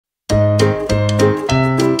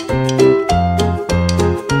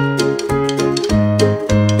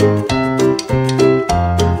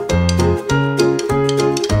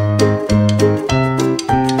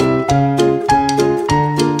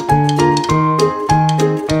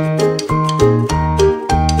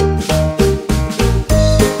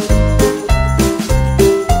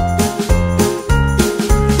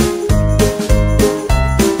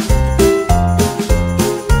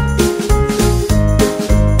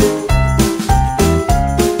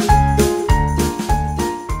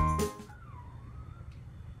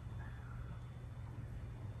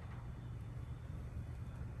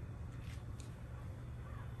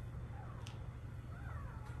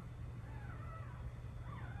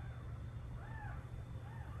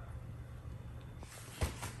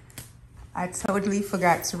I totally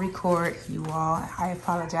forgot to record, you all. I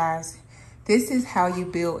apologize. This is how you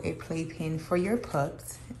build a playpen for your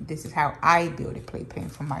pups. This is how I build a playpen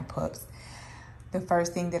for my pups. The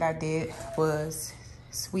first thing that I did was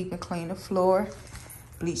sweep and clean the floor,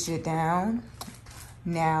 bleach it down.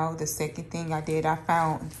 Now, the second thing I did, I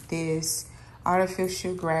found this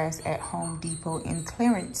artificial grass at Home Depot in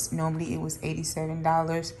clearance. Normally it was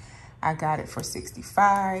 $87. I got it for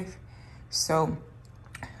 $65. So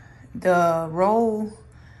the roll,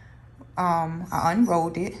 I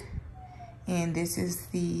unrolled it, and this is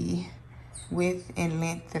the width and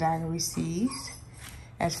length that I received.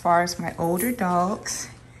 As far as my older dogs,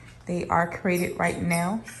 they are crated right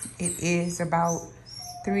now. It is about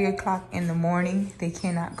 3 o'clock in the morning. They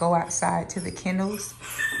cannot go outside to the kennels,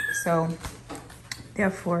 so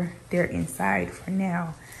therefore they're inside for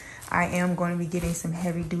now. I am going to be getting some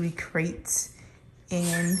heavy duty crates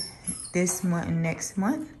in this month and next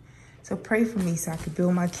month. So pray for me so I can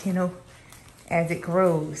build my kennel as it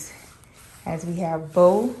grows. As we have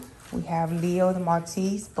Bo, we have Leo the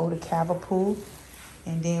Maltese, Bo the Cavapoo,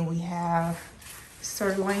 and then we have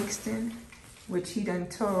Sir Langston, which he done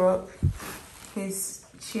tore up his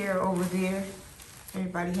chair over there.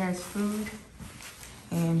 Everybody has food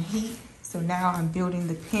and heat. So now I'm building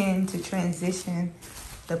the pen to transition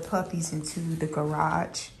the puppies into the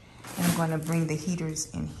garage. And I'm gonna bring the heaters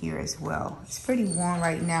in here as well. It's pretty warm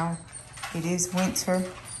right now. It is winter.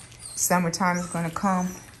 Summertime is gonna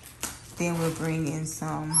come. Then we'll bring in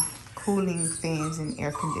some cooling fans and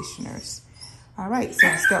air conditioners. All right,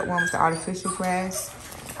 so step one was the artificial grass.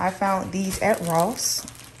 I found these at Ross,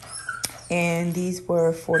 and these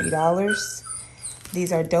were $40.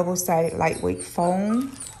 These are double-sided lightweight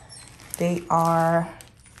foam. They are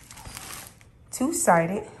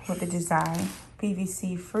two-sided with the design,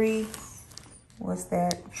 PVC free. What's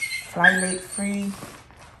that? Flylate free,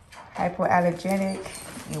 hypoallergenic.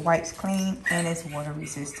 It wipes clean and it's water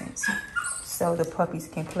resistant. So the puppies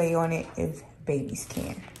can play on it if babies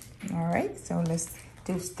can. All right, so let's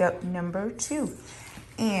do step number 2.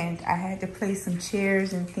 And I had to place some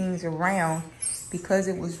chairs and things around because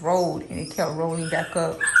it was rolled and it kept rolling back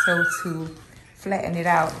up. So to flatten it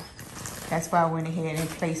out, that's why I went ahead and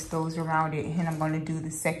placed those around it, and I'm gonna do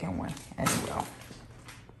the second one as well.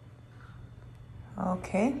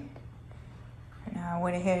 Okay, now I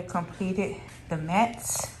went ahead and completed the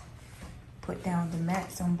mats. Put down the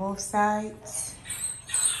mats on both sides.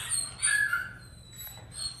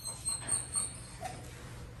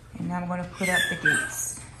 And now I'm gonna put up the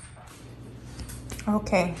gates.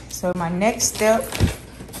 Okay, so my next step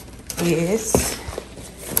is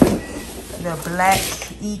the black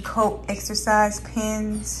E-Coat exercise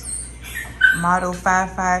pens, model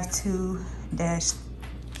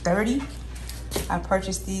 552-30. I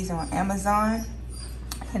purchased these on Amazon,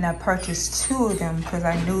 and I purchased 2 of them because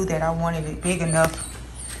I knew that I wanted it big enough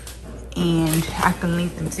and I could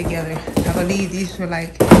link them together. I believe these were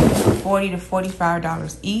like $40 to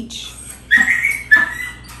 $45 each.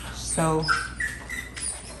 So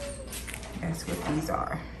that's what these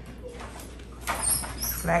are.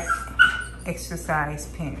 Black exercise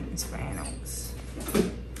pens for animals.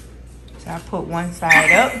 So I put one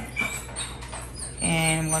side up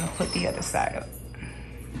and I'm gonna put the other side up.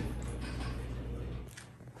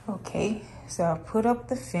 Okay, so I put up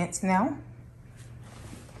the fence now.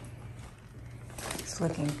 It's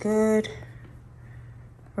looking good.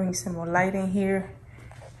 Bring some more light in here.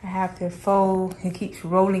 I have to fold, it keeps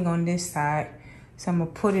rolling on this side. So I'm gonna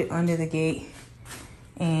put it under the gate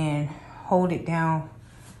and hold it down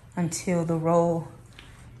until the roll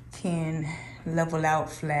can level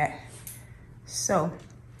out flat. So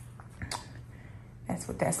that's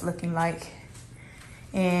what that's looking like.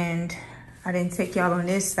 And I didn't take y'all on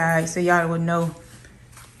this side so y'all would know.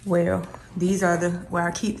 Well, these are where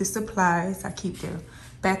I keep the supplies. I keep their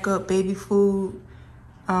backup baby food,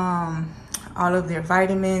 all of their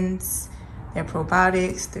vitamins, their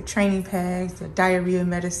probiotics, their training pads, their diarrhea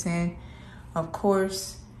medicine, of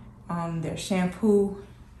course, their shampoo.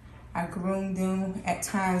 I groom them at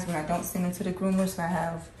times when I don't send them to the groomer. So I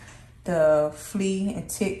have the flea and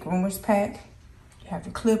tick groomers pack. You have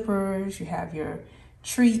the clippers, you have your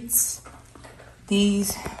treats.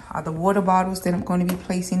 These are the water bottles that I'm going to be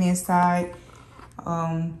placing inside,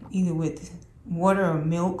 either with water or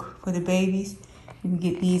milk for the babies. You can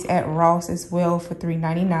get these at Ross as well for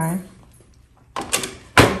 $3.99.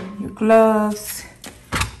 Your gloves,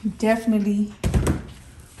 you definitely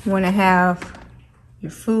want to have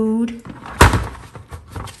your food,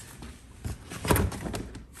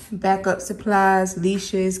 backup supplies,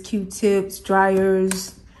 leashes, Q-tips,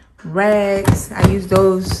 dryers, rags. I use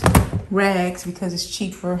those rags because it's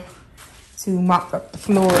cheaper to mop up the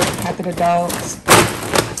floor after the dogs.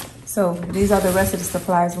 So these are the rest of the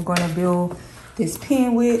supplies we're going to build this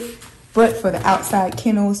pen with. But for the outside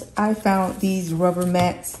kennels, I found these rubber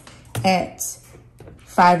mats at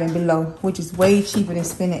 5 and Below, which is way cheaper than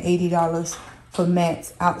spending $80 for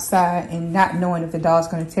mats outside and not knowing if the dog's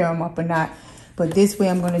going to tear them up or not. But this way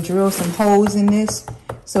I'm going to drill some holes in this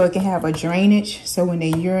so it can have a drainage, so when they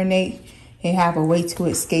urinate, they have a way to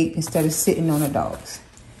escape instead of sitting on the dogs.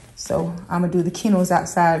 So I'm going to do the kennels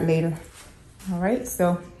outside later. All right,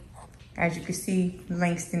 so as you can see,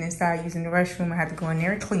 Langston inside using the restroom. I have to go in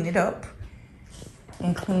there and clean it up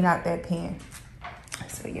and clean out that pen.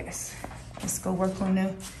 So yes, let's go work on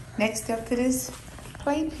the next step to this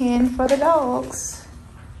playpen for the dogs.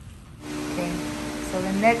 Okay, so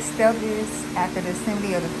the next step is after the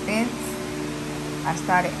assembly of the fence, I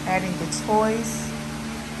started adding the toys.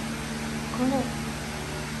 Go ahead.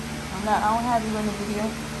 I don't have you in the video.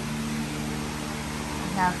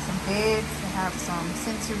 I have some beds, I have some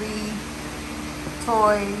sensory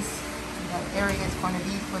toys. That area is going to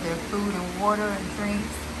be for their food and water and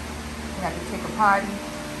drinks. They have to take a potty.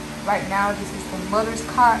 Right now, this is the mother's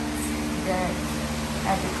cots that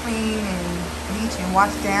I have to clean and bleach and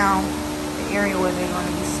wash down the area where they're going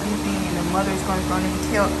to be sleeping, and the mother's going to be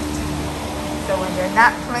tilted. So when they're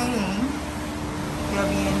not playing,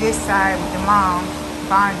 they'll be in this side with the mom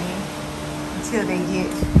bonding until they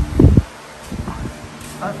get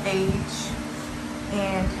of age.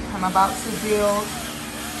 And I'm about to build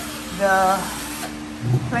the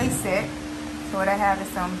play set. So what I have is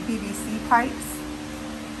some PVC pipes,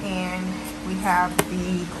 and we have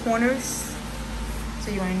the corners.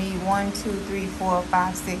 So you're gonna need 1, 2, 3, 4,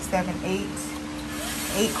 5, 6, 7,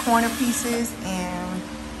 8 corner pieces, and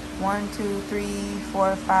 1, 2, 3,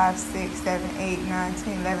 4, 5, 6, 7, 8, 9,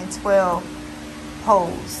 10, 11, 12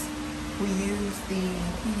 holes. We use the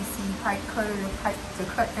PVC pipe cutter to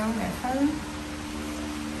cut them at home.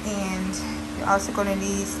 And you're also going to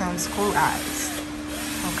need some screw eyes.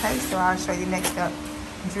 Okay, so I'll show you next up.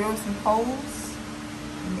 Drill some holes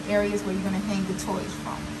in the areas where you're going to hang the toys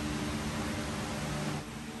from.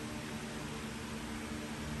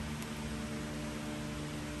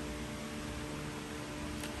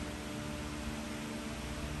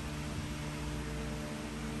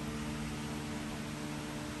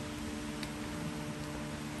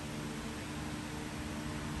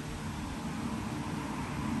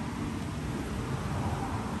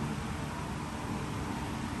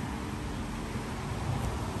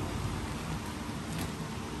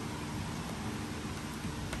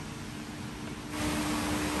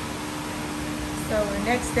 So the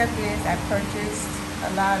next step is I purchased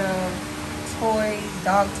a lot of toys,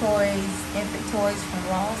 dog toys, infant toys from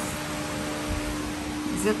Ross.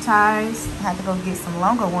 Zip ties. I had to go get some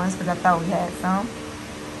longer ones because I thought we had some.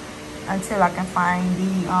 Until I can find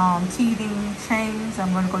the teething chains,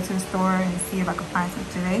 I'm going to go to the store and see if I can find some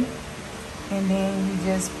today. And then you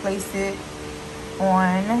just place it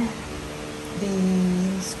on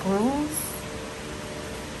the screws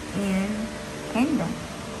and hang them.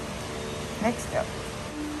 Next step.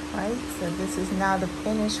 Right, so this is now the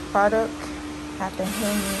finished product after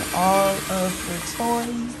hanging all of the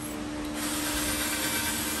toys.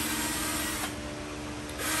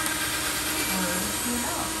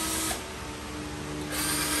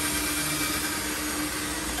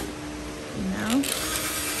 Now,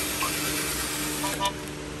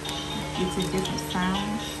 it's a different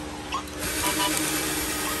sound.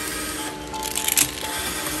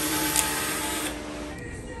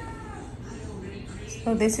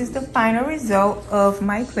 So this is the final result of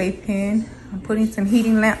my playpen. I'm putting some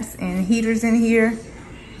heating lamps and heaters in here.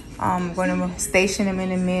 I'm going to station them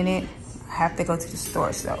in a minute. I have to go to the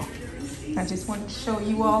store, so I just want to show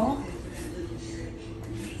you all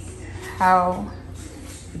how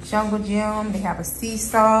the Jungle Gym, they have a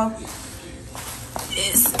seesaw.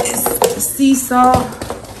 This is a seesaw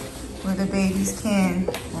where the babies can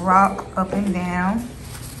rock up and down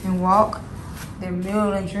and walk. Their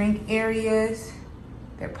meal and drink areas,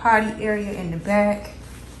 their potty area in the back.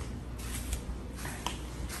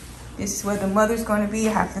 This is where the mother's going to be.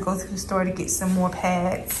 I have to go to the store to get some more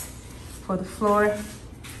pads for the floor,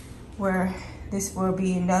 where this will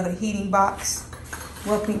be another heating box,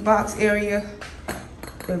 welcoming box area.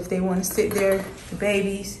 If they want to sit there, the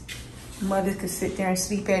babies, the mothers could sit there and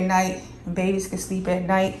sleep at night, the babies could sleep at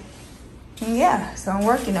night. And yeah, so I'm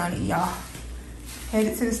working on it, y'all.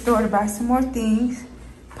 Headed to the store to buy some more things.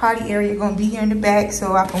 Potty area gonna be here in the back,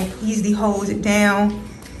 so I can easily hose it down.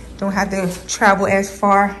 Don't have to travel as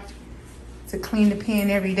far to clean the pen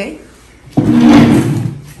every day.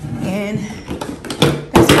 And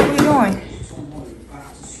that's what we're doing.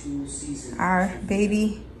 our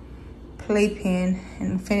baby playpen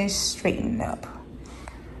and finish straightening up.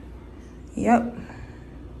 Yep.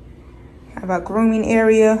 Have a grooming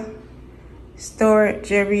area,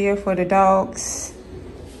 storage area for the dogs,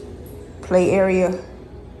 play area,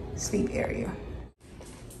 sleep area.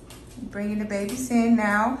 Bringing the babies in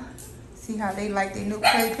now. See how they like their new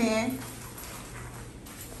playpen.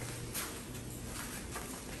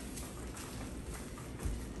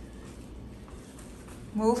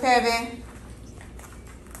 Move, Heaven.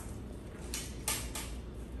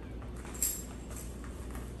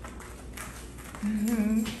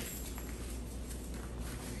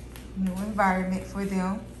 New environment for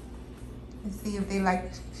them. Let's see if they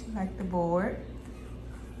like the board.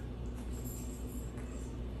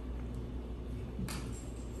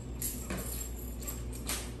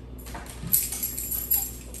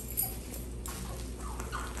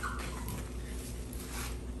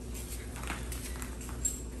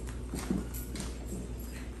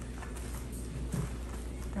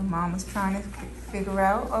 The mom was trying to figure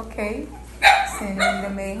out, okay,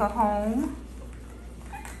 Cinnamon made her home.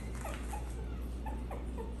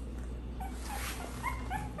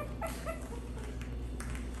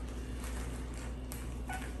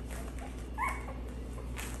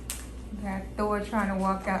 Got Thor trying to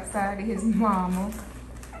walk outside of his mama.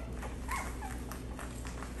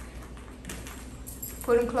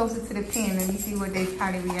 Put him closer to the pen. Let me see how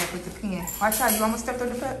they react with the pen. Watch out, you almost stepped on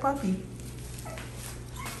the puppy.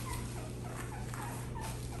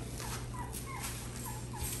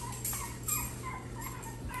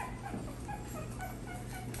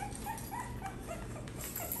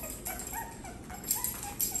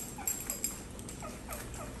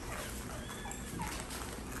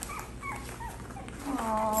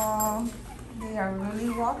 Oh, they are really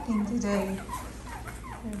walking today.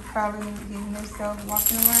 They're probably getting themselves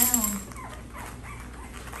walking around.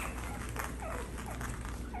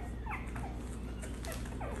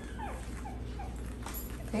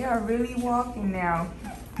 They are really walking now.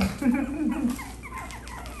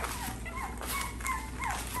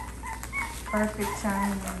 Perfect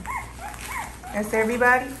timing. That's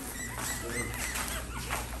everybody?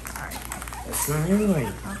 That's not everybody.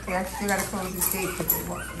 Okay, I still gotta close this gate because they're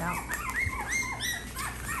walking out.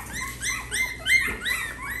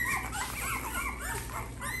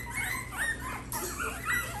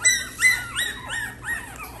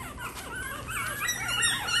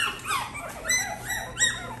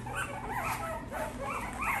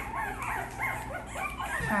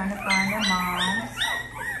 Trying to find their moms.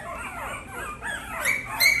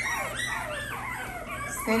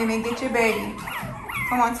 Cinnamon, get your baby.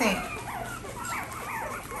 Come on, Tink.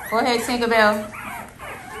 Go ahead, Tinkerbell.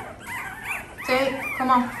 Tink, come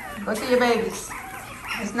on. Go to your babies.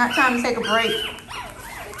 It's not time to take a break.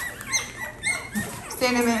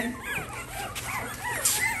 Cinnamon.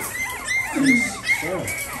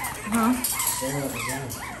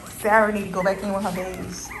 Sarah need to go back in with her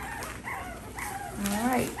babies. All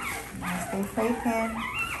right, let's stay playpen.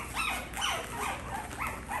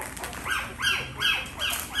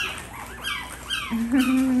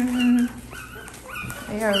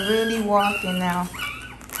 They are really walking now.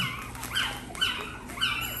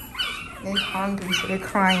 They're hungry, so they're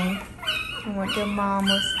crying. They want their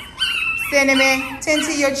mamas. Cinnamon, tend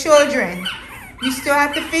to your children. You still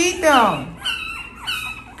have to feed them.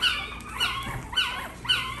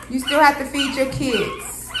 You still have to feed your kids.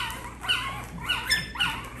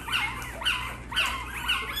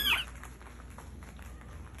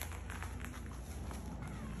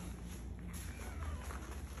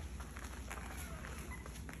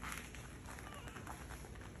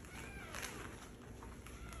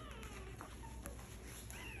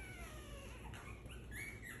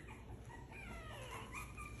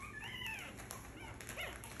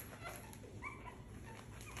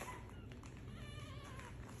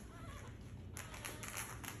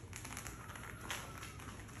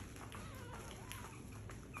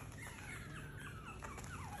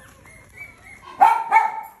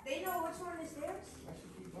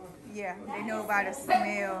 Yeah, they know about the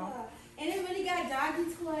smell. And it really got doggy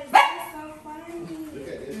toys. That's so funny. Look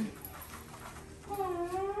at this.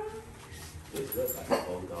 Aww. This looks like a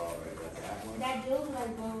bulldog right there. That one. That does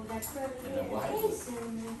like gold. That curly hair. And the white.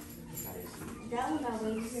 That one got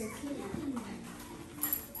way here too.